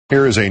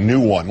Here is a new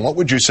one. What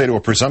would you say to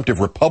a presumptive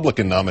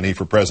Republican nominee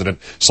for president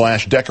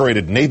 /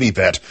 decorated Navy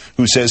vet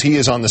who says he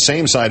is on the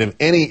same side of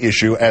any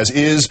issue as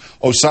is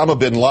Osama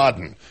bin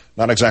Laden?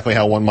 Not exactly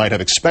how one might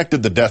have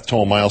expected the death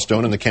toll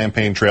milestone and the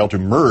campaign trail to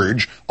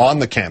merge on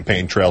the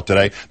campaign trail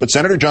today, but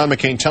Senator John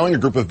McCain telling a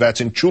group of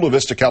vets in Chula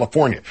Vista,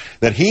 California,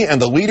 that he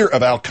and the leader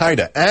of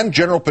al-Qaeda and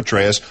General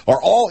Petraeus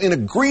are all in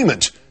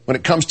agreement when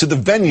it comes to the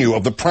venue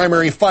of the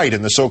primary fight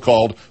in the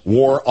so-called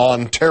war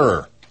on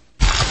terror.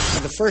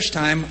 For the first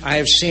time, I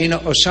have seen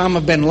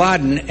Osama bin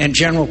Laden and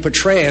General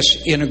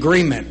Petraeus in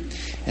agreement,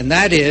 and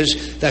that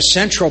is the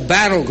central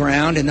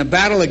battleground in the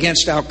battle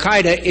against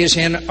al-Qaeda is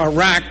in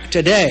Iraq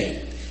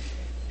today.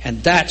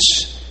 And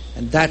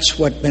that's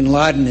what bin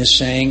Laden is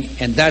saying,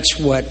 and that's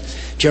what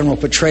General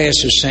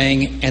Petraeus is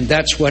saying, and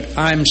that's what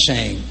I'm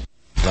saying.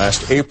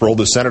 Last April,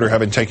 the senator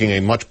having taken a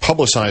much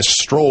publicized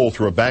stroll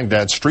through a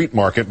Baghdad street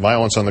market,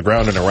 violence on the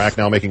ground in Iraq,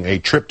 now making a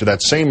trip to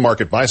that same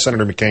market by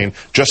Senator McCain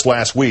just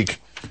last week.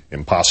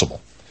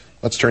 Impossible.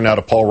 Let's turn now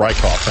to Paul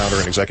Rieckhoff, founder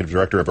and executive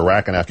director of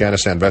Iraq and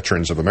Afghanistan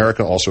Veterans of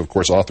America, also, of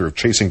course, author of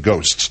Chasing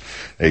Ghosts,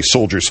 A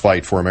Soldier's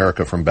Fight for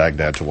America from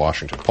Baghdad to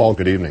Washington. Paul,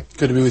 good evening.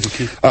 Good to be with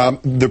you, Keith.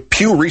 The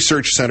Pew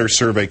Research Center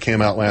survey came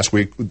out last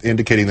week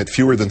indicating that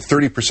fewer than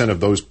 30%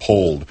 of those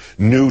polled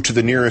knew to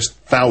the nearest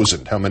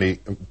 1,000 how many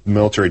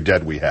military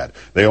dead we had.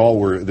 They all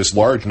were, this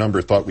large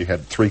number thought we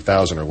had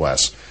 3,000 or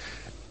less.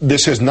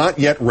 This has not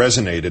yet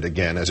resonated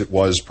again as it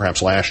was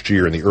perhaps last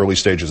year in the early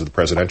stages of the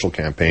presidential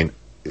campaign,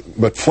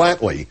 but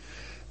flatly,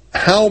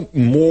 how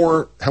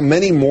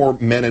many more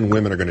men and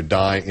women are going to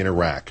die in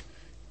Iraq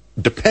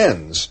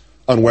depends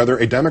on whether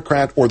a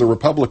Democrat or the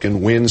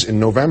Republican wins in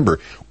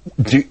November.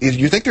 Do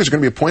you think there's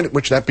going to be a point at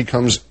which that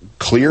becomes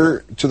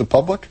clear to the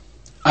public?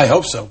 I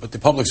hope so, but the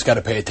public's got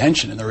to pay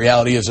attention. And the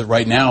reality is that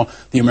right now,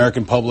 the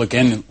American public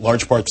and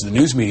large parts of the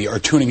news media are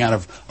tuning out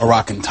of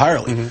Iraq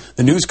entirely.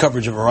 The news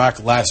coverage of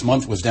Iraq last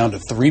month was down to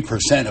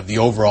 3% of the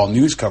overall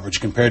news coverage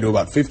compared to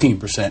about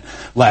 15%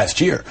 last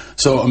year.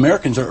 So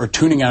Americans are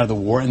tuning out of the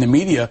war, and the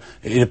media,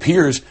 it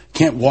appears,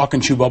 can't walk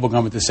and chew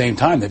bubblegum at the same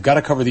time. They've got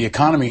to cover the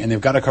economy and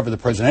they've got to cover the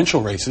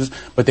presidential races,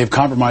 but they've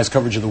compromised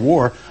coverage of the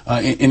war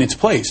in its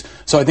place.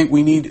 So I think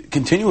we need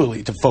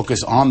continually to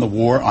focus on the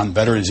war, on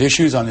veterans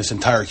issues, on this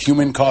entire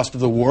human cost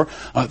of the war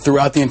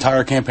throughout the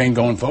entire campaign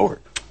going forward.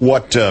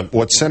 What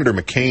Senator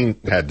McCain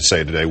had to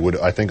say today would,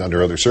 I think,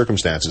 under other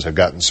circumstances, have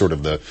gotten sort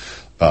of the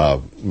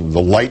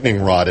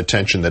lightning rod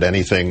attention that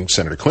anything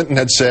Senator Clinton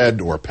had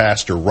said, or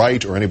Pastor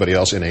Wright, or anybody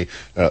else in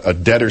a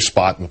deader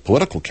spot in the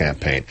political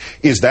campaign.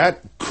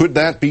 Could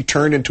that be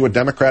turned into a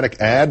Democratic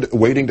ad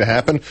waiting to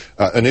happen?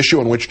 An issue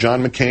on which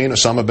John McCain,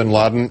 Osama bin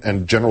Laden,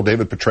 and General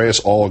David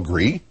Petraeus all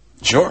agree?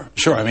 Sure.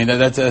 I mean,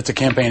 that's a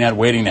campaign ad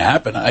waiting to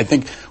happen. I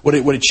think what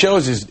it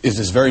shows is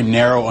this very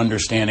narrow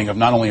understanding of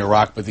not only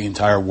Iraq, but the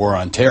entire war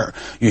on terror.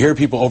 You hear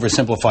people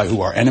oversimplify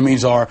who our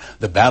enemies are,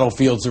 the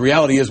battlefields. The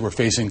reality is we're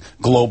facing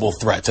global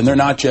threats, and they're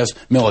not just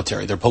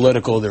military. They're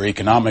political, they're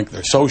economic,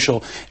 they're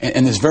social.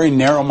 And this very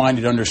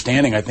narrow-minded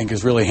understanding, I think,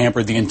 has really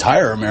hampered the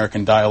entire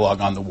American dialogue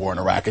on the war in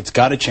Iraq. It's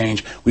got to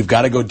change. We've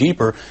got to go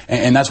deeper.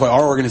 And that's why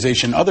our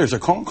organization and others are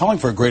calling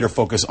for a greater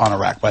focus on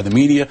Iraq by the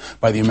media,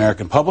 by the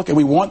American public. And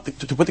we want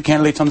to put the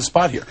candidates on the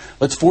spot here.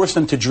 Let's force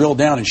them to drill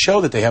down and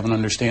show that they have an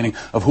understanding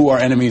of who our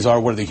enemies are,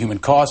 what are the human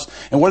costs,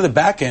 and what are the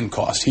back-end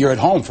costs here at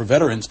home for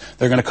veterans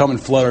that are going to come and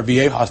flood our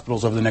VA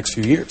hospitals over the next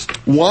few years.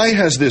 Why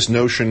has this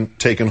notion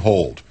taken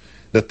hold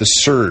that the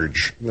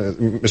surge,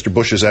 Mr.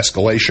 Bush's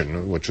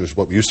escalation, which is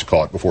what we used to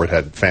call it before it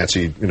had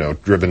fancy,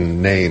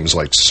 driven names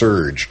like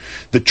surge,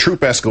 the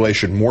troop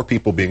escalation, more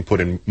people being put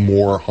in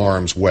more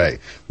harm's way.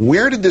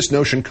 Where did this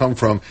notion come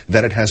from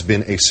that it has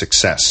been a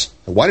success?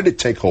 Why did it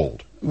take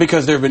hold?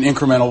 Because there have been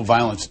incremental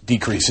violence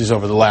decreases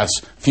over the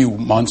last few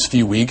months,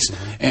 few weeks,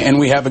 and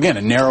we have, again,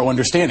 a narrow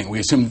understanding. We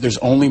assume that there's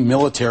only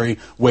military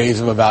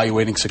ways of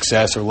evaluating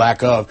success or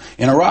lack of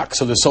in Iraq.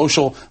 So the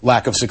social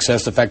lack of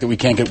success, the fact that we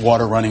can't get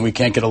water running, we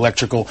can't get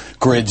electrical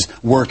grids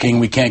working,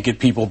 we can't get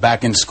people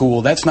back in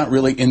school, that's not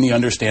really in the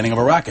understanding of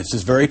Iraq. It's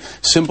this very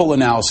simple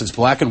analysis,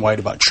 black and white,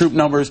 about troop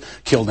numbers,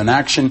 killed in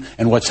action,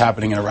 and what's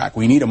happening in Iraq.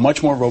 We need a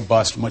much more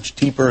robust, much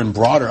deeper and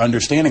broader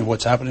understanding of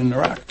what's happening in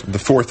Iraq. The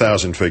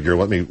 4,000 figure,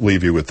 let me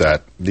leave you with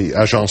that. The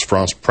Agence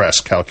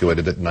France-Presse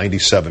calculated that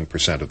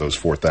 97% of those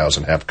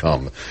 4,000 have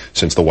come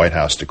since the White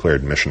House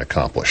declared mission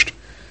accomplished.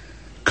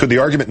 Could the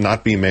argument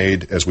not be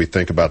made, as we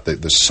think about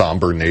the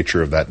somber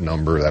nature of that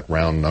number, that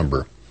round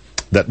number,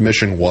 that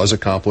mission was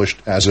accomplished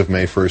as of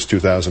May 1st,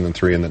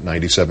 2003, and that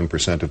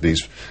 97% of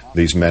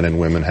these men and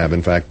women have,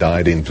 in fact,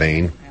 died in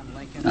vain?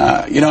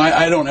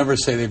 I don't ever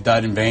say they've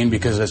died in vain,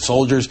 because as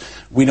soldiers,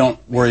 we don't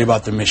worry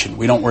about the mission.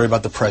 We don't worry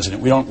about the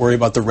president. We don't worry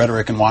about the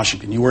rhetoric in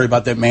Washington. You worry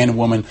about that man and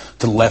woman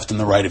to the left and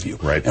the right of you.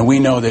 Right. And we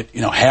know that,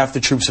 half the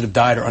troops that have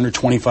died are under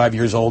 25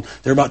 years old.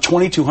 There are about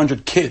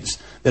 2,200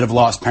 kids that have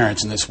lost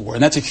parents in this war.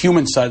 And that's a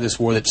human side of this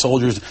war that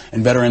soldiers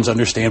and veterans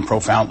understand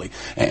profoundly.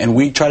 And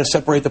we try to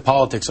separate the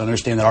politics,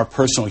 understand that our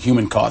personal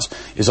human cost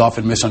is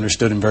often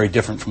misunderstood and very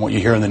different from what you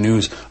hear in the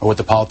news or what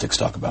the politics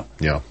talk about.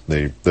 Yeah,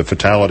 the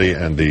fatality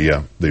and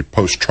the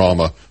post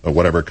post-trauma, of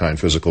whatever kind,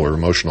 physical or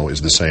emotional,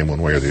 is the same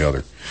one way or the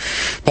other.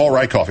 Paul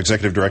Rieckhoff,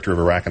 Executive Director of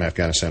Iraq and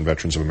Afghanistan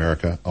Veterans of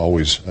America.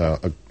 Always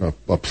a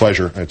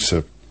pleasure. It's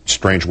a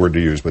strange word to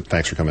use, but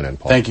thanks for coming in,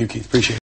 Paul. Thank you, Keith. Appreciate it.